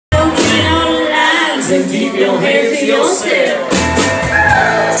and keep your hands to yourself.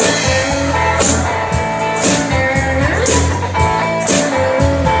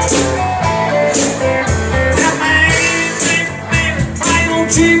 That man, why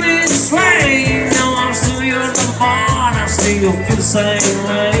won't you be the slave? No, I'm still your number one, I still feel the same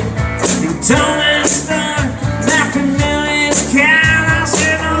way. You told me to start, now for millions count. I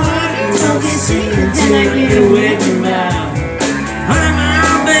said, no, I don't get sick until I get away from mouth. Honey,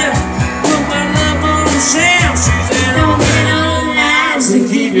 my baby, put my love on the shelf. She said, don't get on the lines and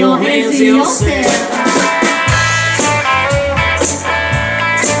keep your hands to yourself.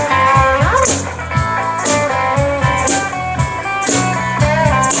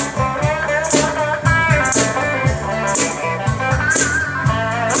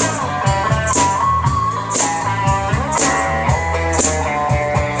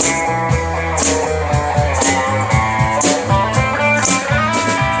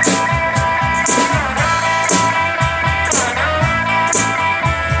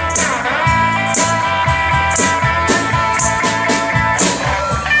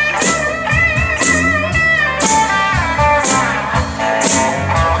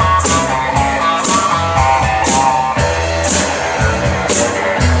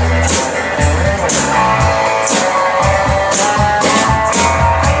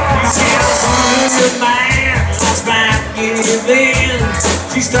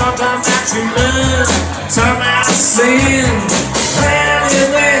 She started talking about true love, talking about sin.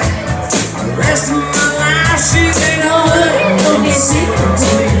 Anyway, the rest of my life, she said, oh, honey, don't get sick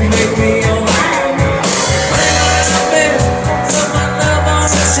until you make me your wife. Well, baby, put my love on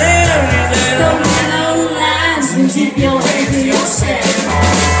the shelf. You said, don't get on the lines and keep your hands to yourself.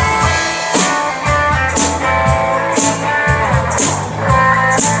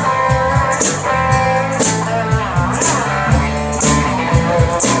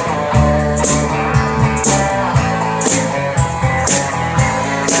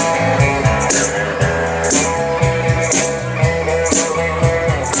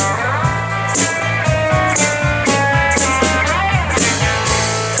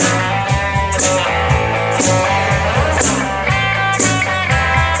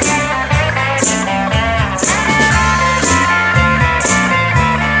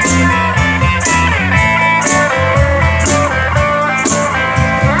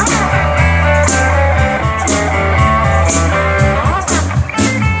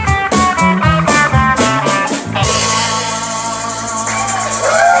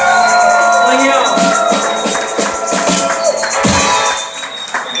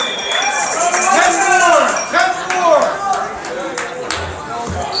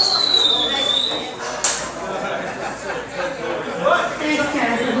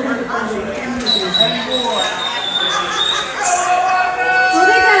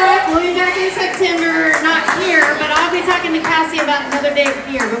 About another date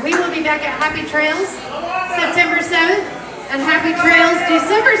here, but we will be back at Happy Trails September 7th and Happy Trails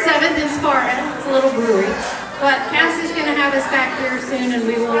December 7th in Sparta. It's a little brewery, but Cassie's going to have us back here soon, and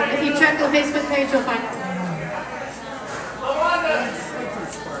we will, if you check the Facebook page, you'll find it.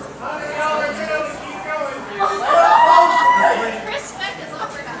 Chris Beck is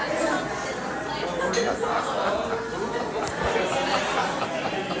offered a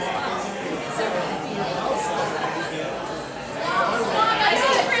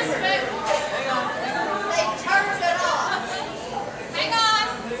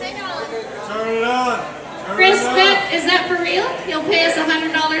Chris Beck, is that for real? You'll pay us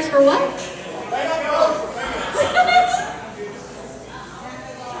 $100 for what?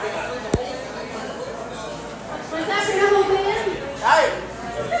 Was that for your whole band?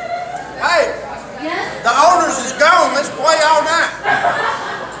 Hey! Yes? The owners is gone. Let's play all night.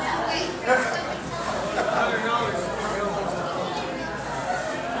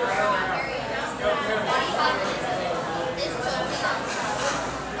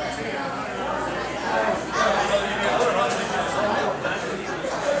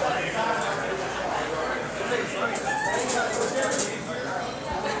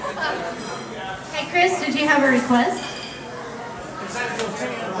 Chris, did you have a request?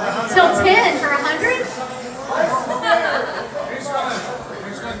 Till 10 for 100?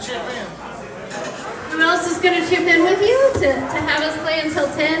 Who's going to chip in? Who else is going to chip in with you to have us play until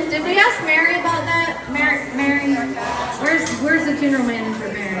 10? Did we ask Mary about that? Mary, where's the general manager,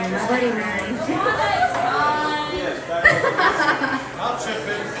 Mary? My buddy Mary. I'll chip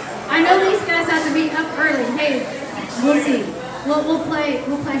in. I know these guys have to be up early. Hey, we'll see. We'll play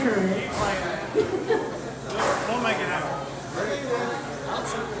for a bit. We'll make it happen.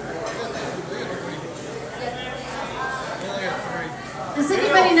 Chris Does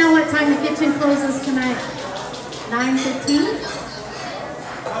anybody know what time the kitchen closes tonight? 9:15?